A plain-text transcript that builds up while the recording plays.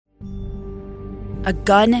a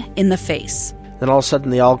gun in the face. Then all of a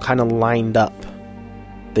sudden, they all kind of lined up.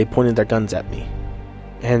 They pointed their guns at me.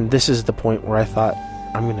 And this is the point where I thought,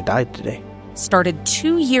 I'm going to die today. Started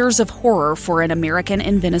 2 years of horror for an American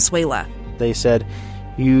in Venezuela. They said,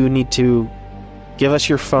 you need to give us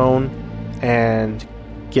your phone and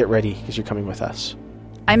get ready because you're coming with us.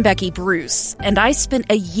 I'm Becky Bruce, and I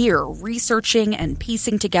spent a year researching and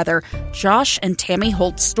piecing together Josh and Tammy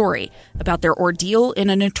Holt's story about their ordeal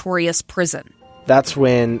in a notorious prison. That's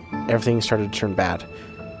when everything started to turn bad.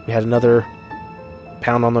 We had another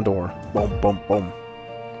pound on the door. Boom, boom, boom.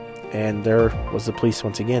 And there was the police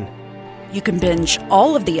once again. You can binge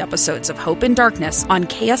all of the episodes of Hope in Darkness on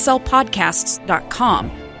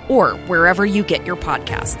KSLpodcasts.com or wherever you get your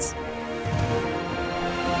podcasts.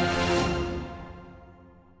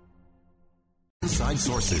 Inside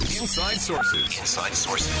Sources. Inside Sources. Inside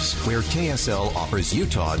Sources. Where KSL offers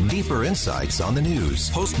Utah deeper insights on the news.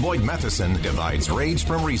 Host Boyd Matheson divides rage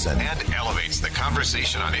from reason and elevates the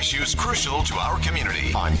conversation on issues crucial to our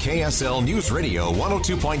community. On KSL News Radio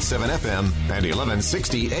 102.7 FM and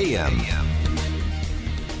 1160 AM.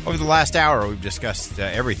 Over the last hour, we've discussed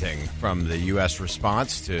everything from the U.S.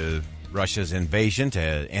 response to Russia's invasion to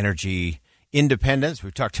energy independence.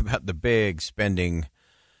 We've talked about the big spending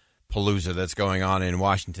palooza that's going on in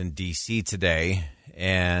Washington, D.C. today.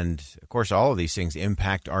 And, of course, all of these things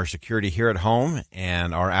impact our security here at home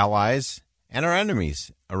and our allies and our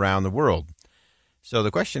enemies around the world. So the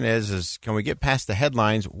question is can we get past the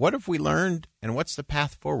headlines? What have we learned, and what's the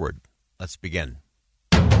path forward? Let's begin.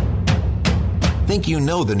 Think you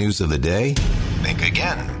know the news of the day? Think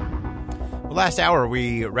again. Well, last hour,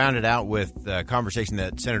 we rounded out with a conversation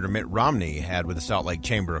that Senator Mitt Romney had with the Salt Lake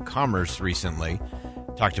Chamber of Commerce recently.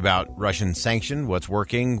 Talked about Russian sanction, what's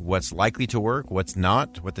working, what's likely to work, what's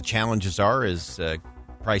not, what the challenges are as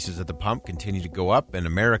prices at the pump continue to go up and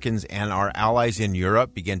Americans and our allies in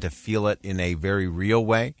Europe begin to feel it in a very real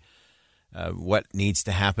way. What needs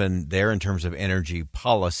to happen there in terms of energy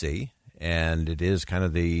policy. And it is kind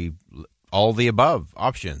of all the above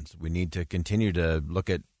options. We need to continue to look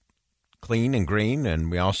at clean and green,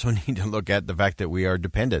 and we also need to look at the fact that we are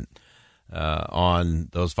dependent on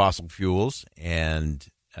those fossil fuels. And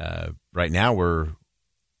right now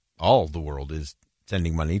all the world is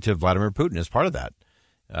sending money to Vladimir Putin as part of that,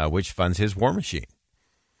 which funds his war machine.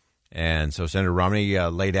 And so Senator Romney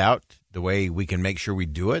laid out the way we can make sure we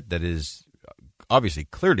do it that is obviously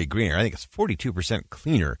clearly greener. I think it's 42%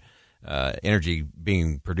 cleaner energy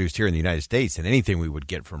being produced here in the United States than anything we would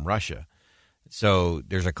get from Russia. So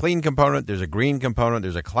there's a clean component, there's a green component,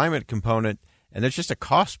 there's a climate component, and there's just a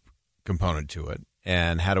cost component to it.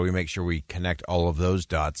 And how do we make sure we connect all of those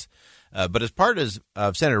dots? But as part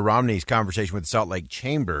of Senator Romney's conversation with the Salt Lake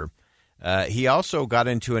Chamber, he also got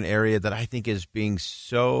into an area that I think is being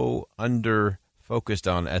so under-focused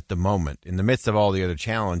on at the moment in the midst of all the other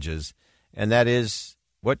challenges, and that is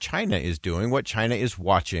what China is doing, what China is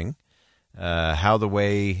watching, how the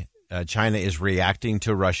way China is reacting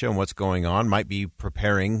to Russia and what's going on might be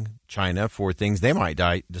preparing China for things they might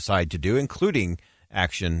decide to do, including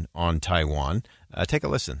action on Taiwan. Take a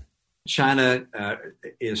listen. China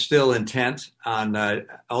is still intent on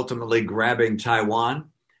ultimately grabbing Taiwan,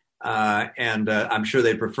 and I'm sure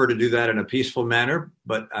they prefer to do that in a peaceful manner,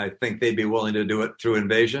 but I think they'd be willing to do it through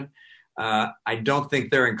invasion. I don't think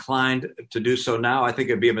they're inclined to do so now. I think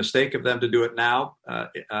it'd be a mistake of them to do it now,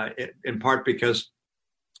 in part because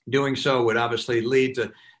doing so would obviously lead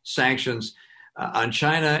to sanctions on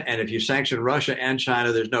China. And if you sanction Russia and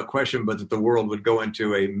China, there's no question but that the world would go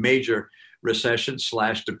into a major recession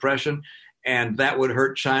 / depression. And that would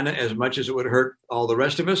hurt China as much as it would hurt all the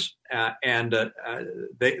rest of us. And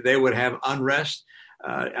they would have unrest.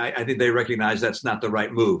 I think they recognize that's not the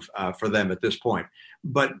right move for them at this point.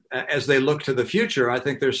 But as they look to the future, I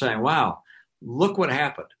think they're saying, wow, look what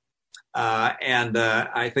happened. And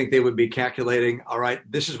I think they would be calculating, all right,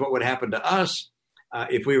 this is what would happen to us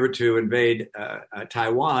if we were to invade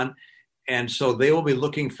Taiwan. And so they will be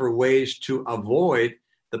looking for ways to avoid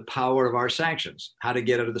the power of our sanctions, how to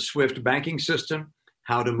get out of the SWIFT banking system,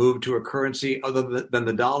 how to move to a currency other than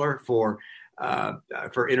the dollar for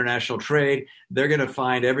international trade. They're going to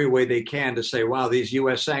find every way they can to say, wow, these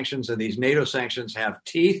U.S. sanctions and these NATO sanctions have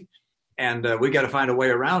teeth, and we got to find a way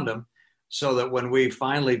around them so that when we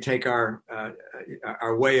finally take our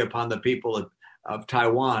way upon the people of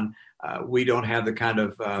Taiwan, we don't have the kind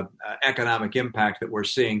of economic impact that we're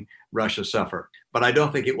seeing Russia suffer. But I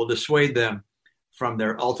don't think it will dissuade them from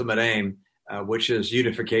their ultimate aim, which is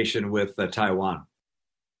unification with Taiwan.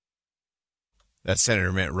 That's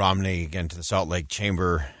Senator Mitt Romney, again, to the Salt Lake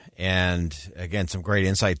Chamber. And again, some great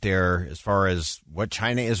insight there as far as what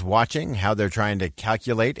China is watching, how they're trying to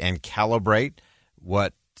calculate and calibrate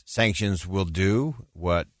what sanctions will do,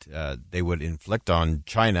 what they would inflict on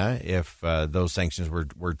China if those sanctions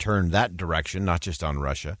were turned that direction, not just on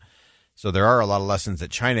Russia. So there are a lot of lessons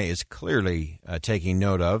that China is clearly taking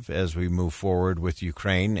note of as we move forward with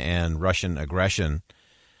Ukraine and Russian aggression.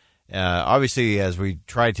 Obviously, as we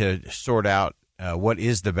try to sort out what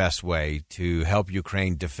is the best way to help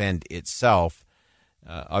Ukraine defend itself,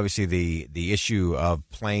 obviously the issue of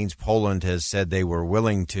planes, Poland has said they were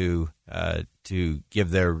willing to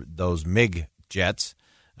give those MiG jets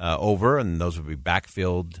over, and those would be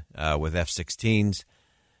backfilled with F-16s.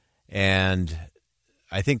 And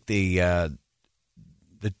I think the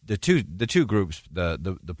two groups,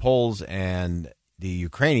 the Poles and the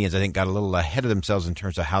Ukrainians, I think got a little ahead of themselves in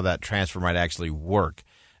terms of how that transfer might actually work.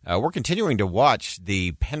 We're continuing to watch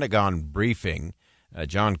the Pentagon briefing.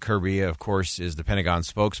 John Kirby, of course, is the Pentagon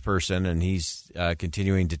spokesperson, and he's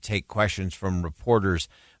continuing to take questions from reporters.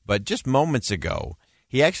 But just moments ago,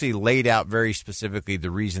 he actually laid out very specifically the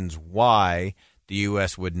reasons why the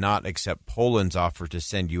U.S. would not accept Poland's offer to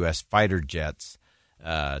send U.S. fighter jets.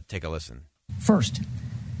 Take a listen. First,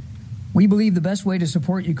 we believe the best way to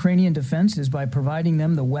support Ukrainian defense is by providing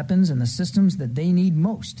them the weapons and the systems that they need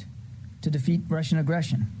most to defeat Russian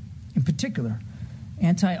aggression, in particular,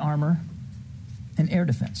 anti-armor and air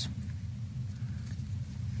defense.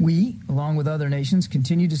 We, along with other nations,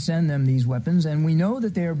 continue to send them these weapons, and we know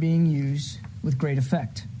that they are being used with great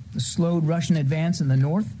effect. The slowed Russian advance in the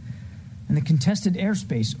north and the contested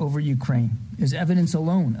airspace over Ukraine is evidence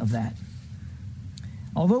alone of that.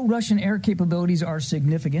 Although Russian air capabilities are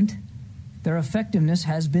significant, their effectiveness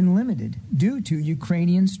has been limited due to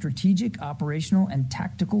Ukrainian strategic, operational, and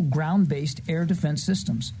tactical ground-based air defense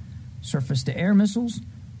systems, surface-to-air missiles,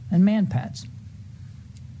 and manpads.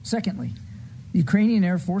 Secondly, the Ukrainian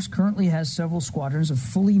Air Force currently has several squadrons of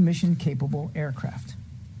fully mission-capable aircraft.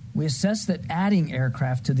 We assess that adding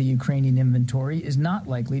aircraft to the Ukrainian inventory is not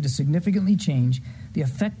likely to significantly change the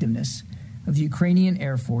effectiveness of the Ukrainian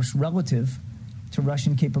Air Force relative to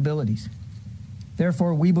Russian capabilities.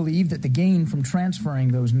 Therefore, we believe that the gain from transferring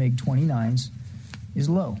those MiG-29s is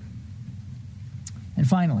low. And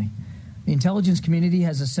finally, the intelligence community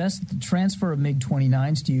has assessed that the transfer of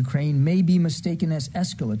MiG-29s to Ukraine may be mistaken as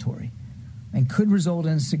escalatory and could result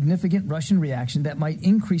in a significant Russian reaction that might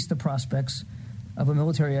increase the prospects of a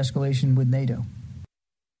military escalation with NATO.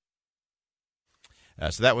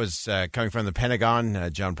 So that was coming from the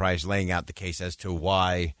Pentagon. John Price laying out the case as to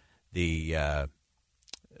why the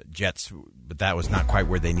jets, but that was not quite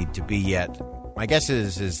where they need to be yet. My guess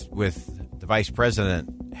is with the Vice President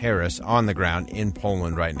Harris on the ground in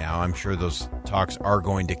Poland right now, I'm sure those talks are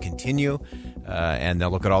going to continue, and they'll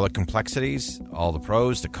look at all the complexities, all the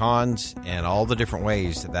pros, the cons, and all the different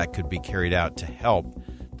ways that could be carried out to help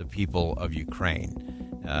the people of Ukraine.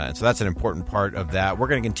 And so that's an important part of that. We're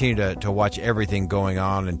going to continue to watch everything going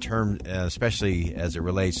on in terms, especially as it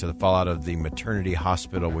relates to the fallout of the maternity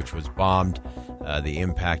hospital, which was bombed, the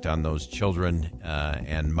impact on those children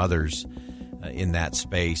and mothers in that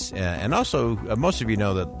space. And also, most of you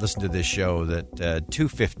know that listen to this show that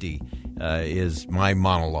 250 is my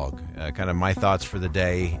monologue, kind of my thoughts for the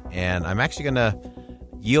day. And I'm actually going to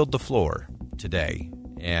yield the floor today.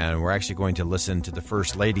 And we're actually going to listen to the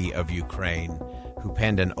First Lady of Ukraine, who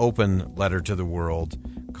penned an open letter to the world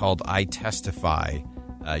called I Testify.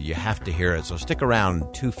 You have to hear it. So stick around.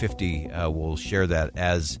 250 will share that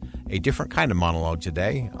as a different kind of monologue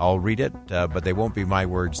today. I'll read it, but they won't be my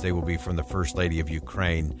words. They will be from the First Lady of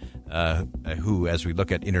Ukraine, who, as we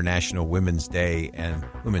look at International Women's Day and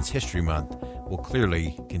Women's History Month, will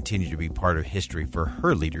clearly continue to be part of history for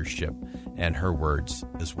her leadership and her words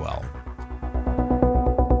as well.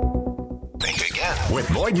 Think Again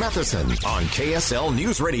with Boyd Matheson on KSL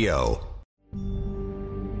News Radio.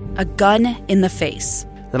 A gun in the face.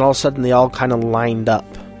 Then all of a sudden they all kind of lined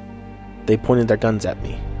up. They pointed their guns at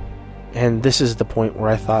me. And this is the point where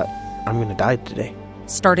I thought, I'm going to die today.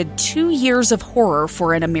 Started 2 years of horror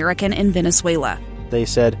for an American in Venezuela. They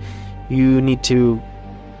said, you need to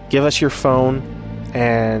give us your phone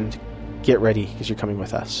and get ready because you're coming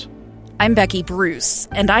with us. I'm Becky Bruce,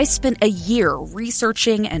 and I spent a year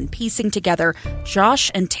researching and piecing together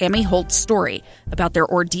Josh and Tammy Holt's story about their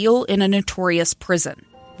ordeal in a notorious prison.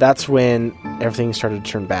 That's when everything started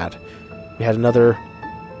to turn bad. We had another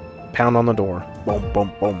pound on the door. Boom,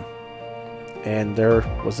 boom, boom. And there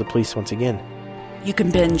was the police once again. You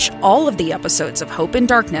can binge all of the episodes of Hope in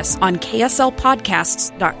Darkness on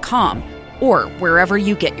KSLPodcasts.com or wherever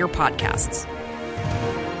you get your podcasts.